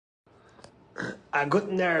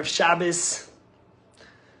Guten Erev Shabbos.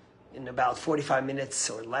 In about 45 minutes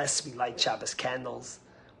or less, we light Shabbos candles.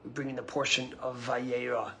 We bring in a portion of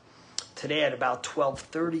Vayera. Today at about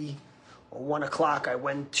 12:30 or 1 o'clock, I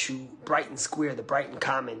went to Brighton Square, the Brighton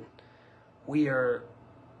Common. There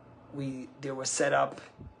was set up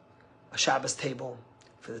a Shabbos table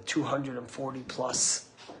for the 240 plus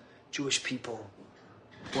Jewish people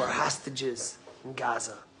who are hostages in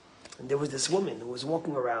Gaza. And there was this woman who was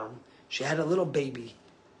walking around. She had a little baby,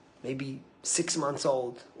 maybe 6 months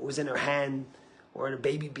old. It was in her hand or in a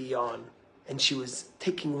baby beyond. And she was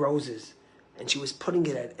taking roses and she was putting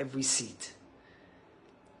it at every seat.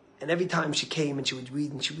 And every time she came and she would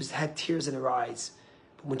read and had tears in her eyes.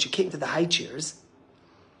 But when she came to the high chairs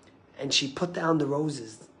and she put down the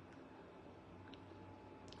roses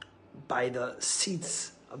by the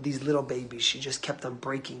seats of these little babies, she just kept on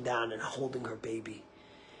breaking down and holding her baby.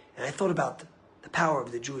 And I thought about the power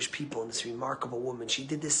of the Jewish people and this remarkable woman. She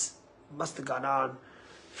did this, must have gone on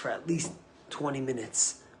for at least 20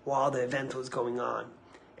 minutes while the event was going on.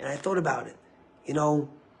 And I thought about it. You know,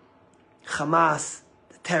 Hamas,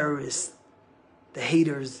 the terrorists, the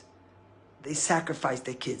haters, they sacrifice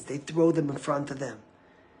their kids. They throw them in front of them.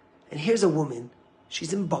 And here's a woman,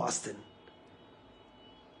 she's in Boston.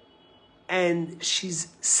 And she's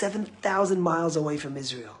 7,000 miles away from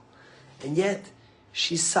Israel. And yet,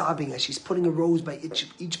 she's sobbing as she's putting a rose by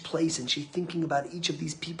each place, and she's thinking about each of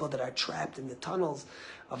these people that are trapped in the tunnels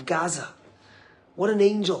of Gaza. What an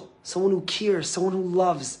angel. Someone who cares, someone who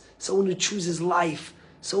loves, someone who chooses life,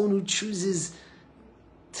 someone who chooses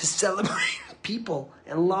to celebrate people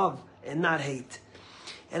and love and not hate.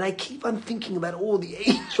 And I keep on thinking about all the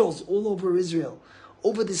angels all over Israel,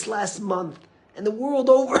 over this last month, and the world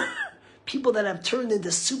over. People that have turned into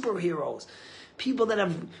superheroes. People that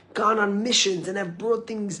have gone on missions and have brought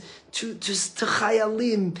things to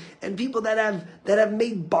Chayalim, and people that have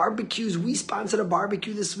made barbecues. We sponsored a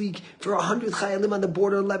barbecue this week for 100 Chayalim on the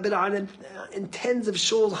border of Lebanon, and tens of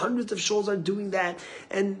shuls, hundreds of shuls are doing that,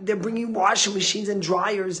 and they're bringing washing machines and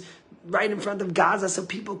dryers right in front of Gaza so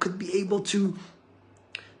people could be able to.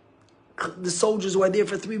 The soldiers who are there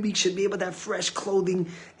for 3 weeks should be able to have fresh clothing,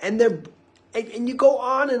 and you go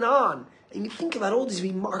on, and you think about all these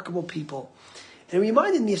remarkable people. And it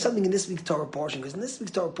reminded me of something in this week's Torah portion, because in this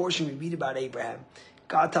week's Torah portion we read about Abraham.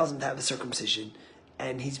 God tells him to have a circumcision,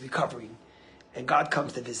 and he's recovering, and God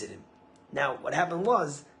comes to visit him. Now, what happened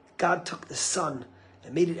was, God took the sun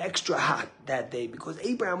and made it extra hot that day, because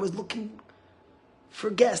Abraham was looking for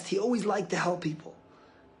guests. He always liked to help people.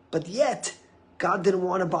 But yet, God didn't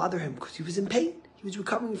want to bother him, because he was in pain. He was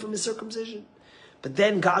recovering from his circumcision. But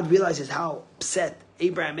then God realizes how upset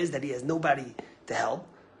Abraham is that he has nobody to help.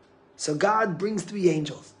 So God brings 3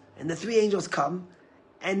 angels. And the 3 angels come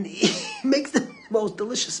and he makes the most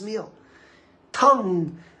delicious meal.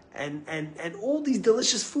 Tongue and all these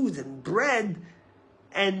delicious foods and bread.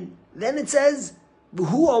 And then it says,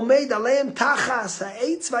 V'hu omeid aleim tachas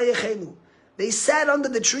ha'etz vayechelu. They sat under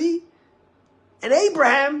the tree, and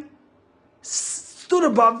Abraham stood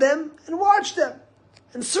above them and watched them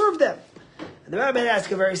and served them. And the rabbi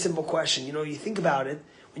asked a very simple question. You know, you think about it.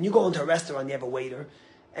 When you go into a restaurant, you have a waiter.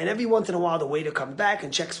 And every once in a while, the waiter comes back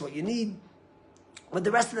and checks what you need. But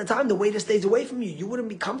the rest of the time, the waiter stays away from you. You wouldn't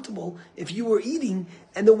be comfortable if you were eating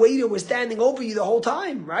and the waiter was standing over you the whole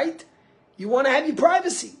time, right? You want to have your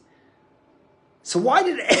privacy. So why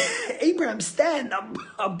did Abraham stand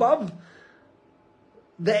above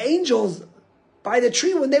the angels by the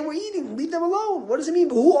tree when they were eating? Leave them alone. What does it mean?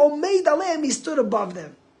 Who omeid aleim? He stood above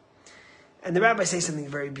them. And the rabbi says something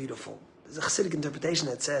very beautiful. There's a Hasidic interpretation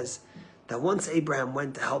that says that once Abraham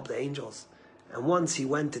went to help the angels, and once he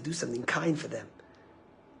went to do something kind for them,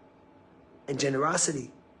 and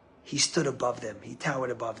generosity, he stood above them. He towered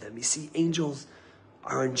above them. You see, angels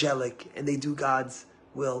are angelic, and they do God's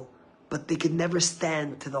will, but they could never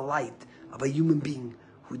stand to the light of a human being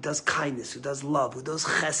who does kindness, who does love, who does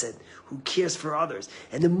chesed, who cares for others.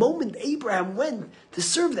 And the moment Abraham went to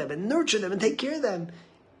serve them and nurture them and take care of them,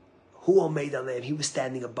 Hu omeid aleim, he was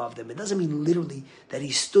standing above them. It doesn't mean literally that he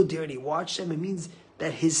stood there and he watched them. It means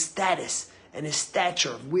that his status and his stature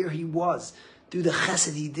of where he was through the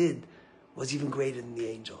chesed he did was even greater than the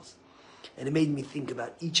angels. And it made me think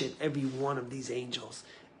about each and every one of these angels.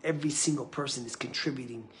 Every single person is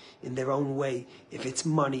contributing in their own way. If it's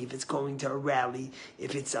money, if it's going to a rally,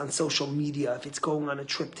 if it's on social media, if it's going on a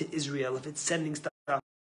trip to Israel, if it's sending stuff.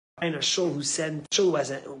 We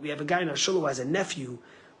have a guy in our shul who has a nephew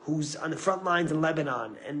who's on the front lines in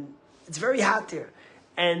Lebanon, and it's very hot there.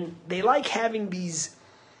 And they like having these,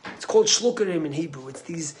 it's called shlukarim in Hebrew. It's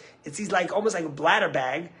these like almost like a bladder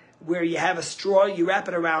bag where you have a straw, you wrap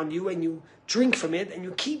it around you, and you drink from it, and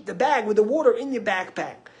you keep the bag with the water in your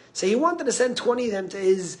backpack. So he wanted to send 20 of them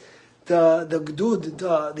to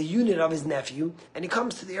the unit of his nephew, and he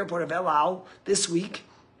comes to the airport of El Al this week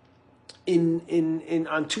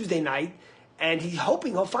on Tuesday night, and he's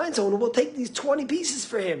hoping he'll find someone who will take these 20 pieces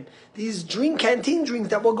for him, these canteen drinks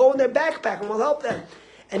that will go in their backpack and will help them.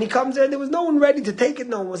 And he comes there, and there was no one ready to take it.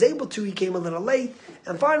 No one was able to. He came a little late.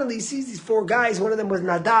 And finally, he sees these 4 guys. One of them was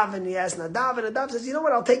Nadav, and he asked Nadav, and Nadav says, you know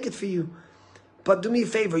what, I'll take it for you. But do me a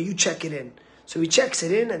favor, you check it in. So he checks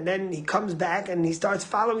it in, and then he comes back, and he starts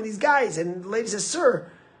following these guys. And the lady says, sir,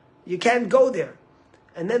 you can't go there.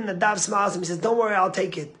 And then Nadav smiles at him. He says, don't worry, I'll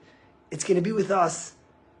take it. It's going to be with us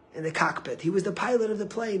in the cockpit. He was the pilot of the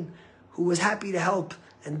plane who was happy to help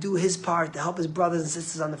and do his part to help his brothers and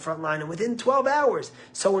sisters on the front line. And within 12 hours,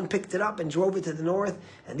 someone picked it up and drove it to the north.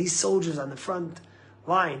 And these soldiers on the front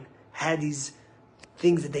line had these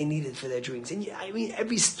things that they needed for their drinks. And I mean,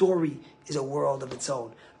 every story is a world of its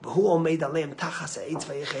own.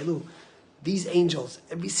 These angels,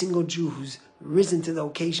 every single Jew who's risen to the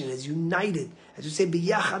occasion, is united. As we say,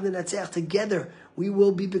 together we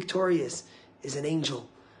will be victorious, is an angel.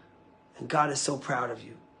 And God is so proud of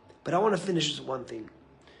you. But I want to finish with one thing.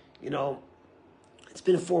 You know, it's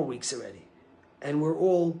been 4 weeks already, and we're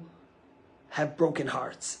all have broken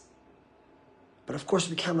hearts. But of course,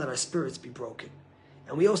 we can't let our spirits be broken.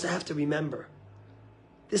 And we also have to remember,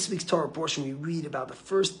 this week's Torah portion, we read about the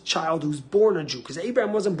first child who's born a Jew, because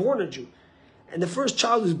Abraham wasn't born a Jew. And the first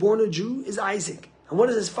child who's born a Jew is Isaac. And what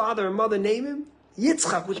does his father and mother name him?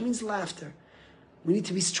 Yitzchak, which means laughter. We need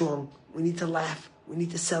to be strong. We need to laugh. We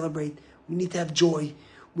need to celebrate. We need to have joy.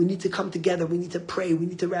 We need to come together. We need to pray. We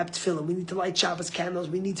need to wrap tefillin. We need to light Shabbos candles.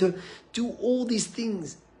 We need to do all these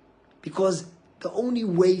things, because the only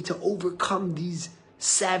way to overcome these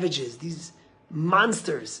savages, these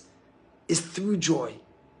monsters, is through joy.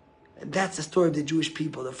 And that's the story of the Jewish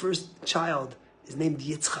people. The first child is named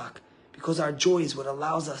Yitzchak, because our joy is what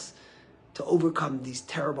allows us to overcome these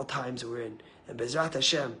terrible times we're in. And Bezrat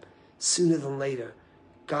Hashem, sooner than later,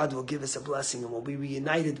 God will give us a blessing, and we'll be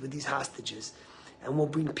reunited with these hostages, and we'll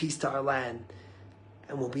bring peace to our land,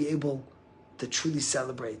 and we'll be able to truly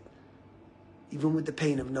celebrate. Even with the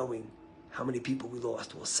pain of knowing how many people we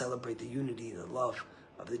lost, we'll celebrate the unity and the love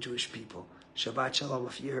of the Jewish people. Shabbat Shalom.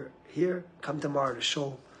 If you're here, come tomorrow to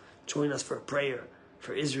Shul. Join us for a prayer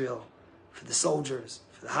for Israel, for the soldiers,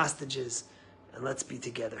 for the hostages, and let's be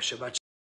together. Shabbat Shalom.